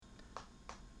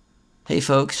Hey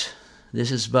folks,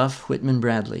 this is Buff Whitman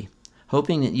Bradley,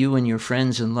 hoping that you and your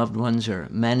friends and loved ones are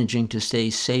managing to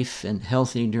stay safe and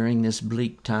healthy during this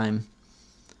bleak time.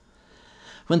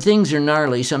 When things are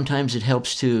gnarly, sometimes it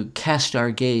helps to cast our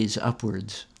gaze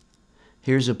upwards.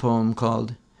 Here's a poem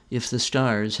called If the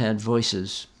Stars Had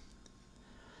Voices.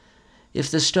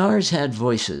 If the stars had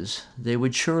voices, they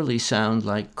would surely sound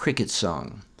like cricket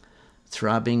song,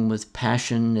 throbbing with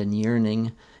passion and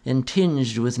yearning, and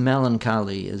tinged with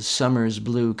melancholy as summer's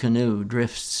blue canoe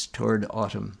drifts toward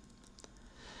autumn.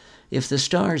 If the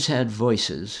stars had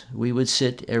voices, we would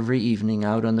sit every evening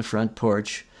out on the front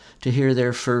porch to hear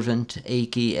their fervent,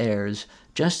 achy airs,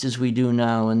 just as we do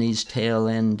now in these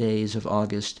tail-end days of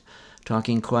August,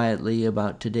 talking quietly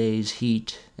about today's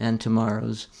heat and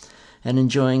tomorrow's, and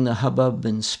enjoying the hubbub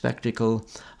and spectacle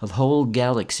of whole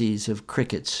galaxies of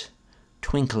crickets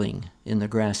twinkling in the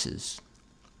grasses.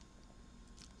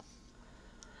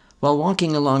 While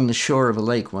walking along the shore of a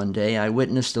lake one day, I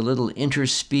witnessed a little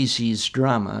interspecies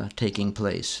drama taking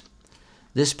place.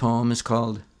 This poem is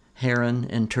called Heron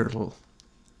and Turtle.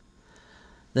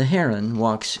 The heron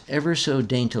walks ever so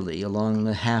daintily along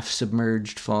the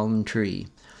half-submerged fallen tree,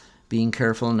 being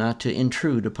careful not to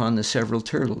intrude upon the several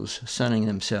turtles sunning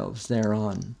themselves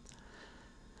thereon.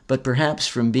 But perhaps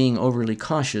from being overly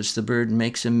cautious, the bird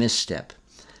makes a misstep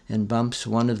and bumps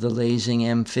one of the lazing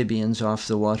amphibians off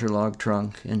the waterlogged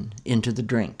trunk and into the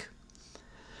drink.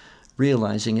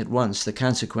 Realizing at once the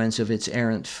consequence of its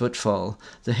errant footfall,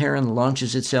 the heron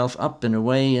launches itself up and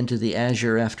away into the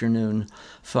azure afternoon,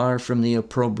 far from the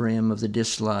opprobrium of the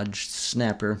dislodged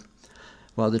snapper,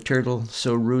 while the turtle,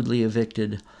 so rudely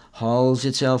evicted, hauls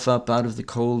itself up out of the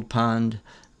cold pond,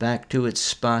 back to its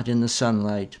spot in the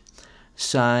sunlight,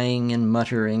 sighing and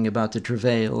muttering about the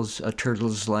travails a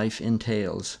turtle's life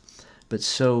entails, but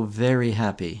so very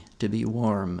happy to be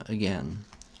warm again.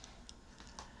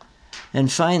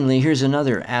 And finally, here's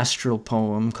another astral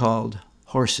poem called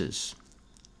Horses.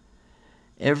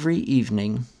 Every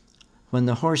evening, when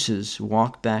the horses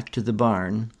walk back to the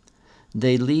barn,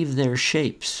 they leave their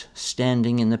shapes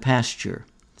standing in the pasture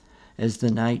as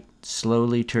the night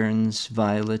slowly turns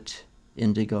violet,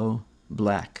 indigo,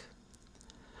 black.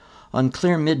 On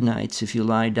clear midnights, if you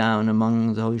lie down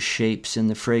among those shapes in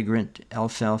the fragrant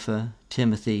alfalfa,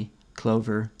 timothy,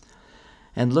 clover,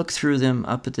 and look through them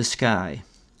up at the sky,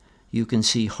 you can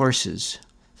see horses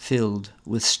filled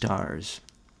with stars.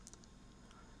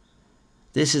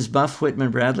 This is Buff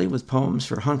Whitman Bradley with poems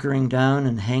for hunkering down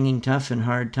and hanging tough in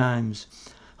hard times,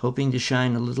 hoping to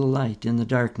shine a little light in the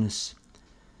darkness.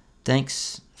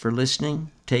 Thanks for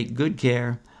listening, take good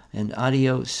care, and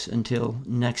adios until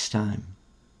next time.